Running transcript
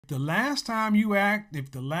If the last time you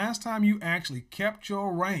actually kept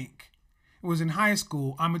your rank was in high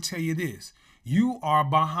school, I'm gonna tell you this: you are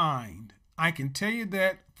behind. I can tell you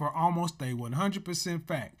that for almost a 100%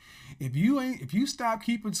 fact. If you stop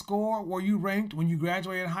keeping score where you ranked when you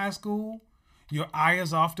graduated high school, your eye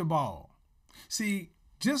is off the ball. See,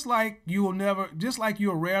 just like you'll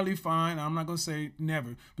rarely find, I'm not gonna say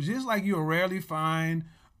never, but just like you'll rarely find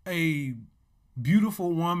a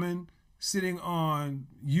beautiful woman sitting on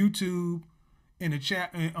YouTube in a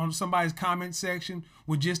chat on somebody's comment section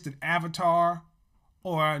with just an avatar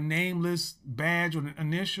or a nameless badge or an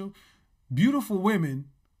initial. Beautiful women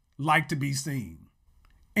like to be seen.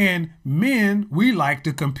 And men, we like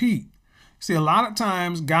to compete. See, a lot of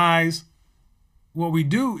times, guys, what we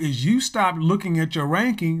do is you stop looking at your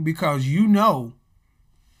ranking because you know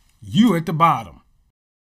you at the bottom.